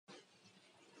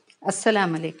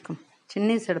ಅಸ್ಸಲಾಮಲೈಕುಮ್.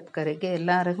 ಚಿನ್ನಿಸ್ ಕರೆಗೆ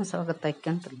ಎಲ್ಲರಿಗೂ ಸ್ವಾಗತ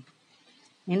ಆಯ್ಕೊಂತ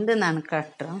ಇಂದು ನಾನು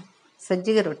ಕಾಟ್ರು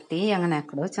ಸಜ್ಜಿಗೆ ರೊಟ್ಟಿ ಅಂಗನೆ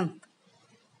ಹಾಕಡೋ ಚಂತ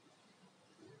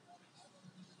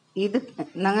ಇದು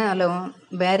ನಂಗೆ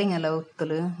ಬ್ಯಾರಿಂಗ್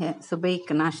ಉತ್ತಲು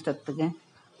ಸುಬೈಕ್ ನಾಷ್ಟತ್ತಿಗೆ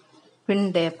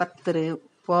ಪಿಂಡೆ ಪತ್ತರು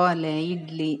ಪೋಲೆ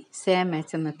ಇಡ್ಲಿ ಸೇಮೆ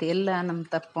ಚನ್ನತಿ ಎಲ್ಲ ನಮ್ಮ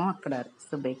ತಪ್ಪ ಹಾಕಡಾರು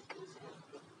ಸುಬೈಕ್.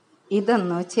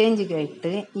 ಇದನ್ನು ಚೇಂಜಿಗೆ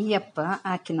ಇಟ್ಟು ಈ ಅಪ್ಪ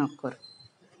ಹಾಕಿ ನೋಕೋರು.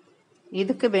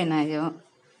 ಇದಕ್ಕೆ ಬೇನಾಯೋ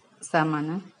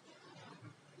ಸಾಮಾನು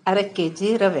ಅரை kg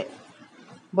ರವೆ,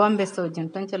 ಬಾಂಬೆ ಸೋಜಿ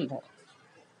ಉಂಟು ಚಲ್ಲಾರೆ,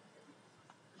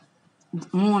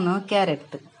 3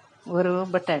 ಕ್ಯಾರೆಟ್, 1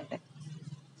 ಬಟಾಟೆ,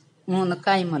 3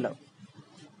 ಕಾಯಿ ಮೊಲವು,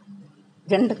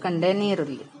 2 ಕಂಡೆ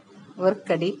ನೀರುಳ್ಳಿ, 1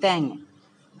 ಕಡಿ ತೇಂಗೆ,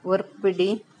 1 ಪಿಡಿ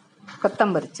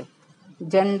ಕೊತ್ತಂಬರಿ ಸೊಪ್ಪು,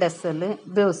 ಜಂಡಸಲು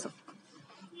ಬೇವು ಸೊಪ್ಪು.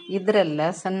 ಇದರೆಲ್ಲ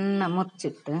ಸಣ್ಣ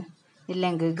ಮುಚ್ಚಿಟ್ಟು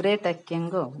ಇಲ್ಲಂಗೆ ಗ್ರೇಟ್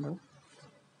ಹಾಕ್ಯಂಗೆ ಹೋಗೋದು.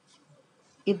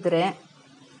 ಇದ್ರೆ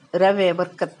ರವೆ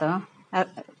ಬರ್ಕತ್ತ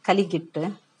ಕಲಿಗಿಟ್ಟು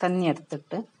ತಣ್ಣಿ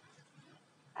എടുത്തിട്ട്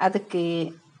ಅದಕ್ಕೆ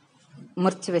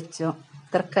ಮುರ್ಚಿ വെച്ചു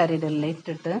ತರಕಾರಿದೆಲ್ಲ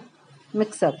ಇಟ್ಟಿಟ್ಟು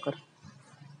ಮಿಕ್ಸ್ ಹಾಕೋರು.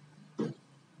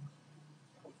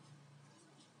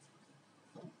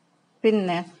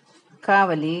 പിന്നെ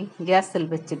ಕಾವಲಿ ಗ್ಯಾಸಲ್ಲಿ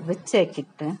ಬೆಚ್ಚಿ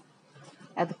ಹಾಕಿಟ್ಟು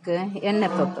ಅದಕ್ಕೆ ಎಣ್ಣೆ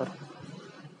ತೊತ್ತೋರು.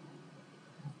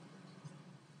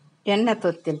 ಎಣ್ಣೆ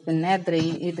ತೊತ್ತಿಲ್ പിന്നെ ಅದ್ರ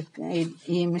ಇದಕ್ಕೆ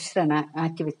ಈ ಮಿಶ್ರಣ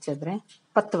ಹಾಕಿ ಬೆಚ್ಚಿದ್ರೆ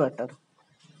ಪತ್ತು ಬಟ್ಟರು.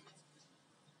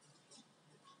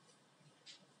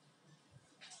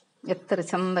 ಎತ್ತರ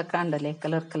ಚಂದ ಕಾಂಡಲೆ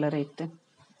ಕಲರ್ ಇಟ್ಟು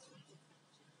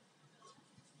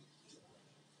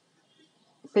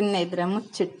പിന്നെ ಇದ್ರೆ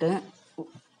ಮುಚ್ಚಿಟ್ಟು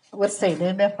ஒரு ಸೈಡ್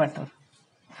ಬೇಪಾಟರು.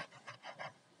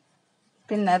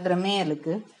 പിന്നെ ಅದರ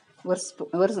ಮೇಲಕ್ಕೆ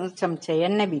ஒரு ಚಮಚ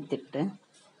ಎಣ್ಣೆ ಬೀತಿಟ್ಟು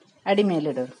ಅಡಿ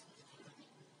ಮೇಲಿಡೋರು.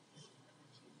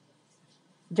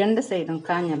 ಜಂಡು ಸೈಡ್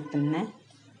ಕಾഞ്ഞ പിന്നെ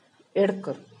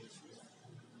എടുക്കರು.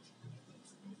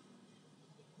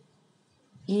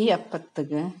 ಈ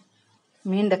ಅಪ್ಪತ್ತಿಗೆ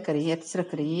ಮೀಂಡ ಕರಿ ಎಚ್ಚರ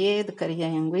ಕರಿ ಏದು ಕರಿಯ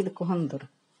ಹೆಂಗು ಇದಕ್ಕೆ ಹೊಂದರು.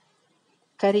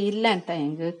 ಕರಿ ಇಲ್ಲ ಅಂತ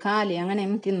ಹೆಂಗೆ ಖಾಲಿ ಅಂಗನೆ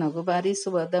ತಿನ್ನೋಗು ಭಾರಿ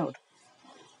ಸುವಾದ ಅವ್ರು,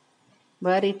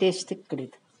 ಭಾರಿ ಟೇಸ್ಟ್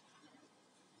ಇಕ್ಕಡಿದು.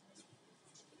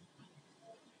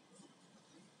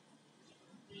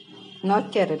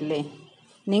 ನೋಕ್ಯಾರಲ್ಲಿ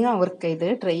ನೀವು ಅವ್ರಕೈದು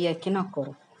ಟ್ರೈ ಹಾಕಿ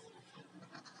ನೋಕೋರು.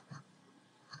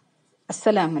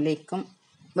 ಅಸ್ಸಲಾಮಲೈಕುಮ್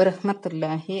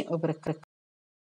ವರಹಮತುಲ್ಲಾಹಿ ವಬರಕಾತುಹು.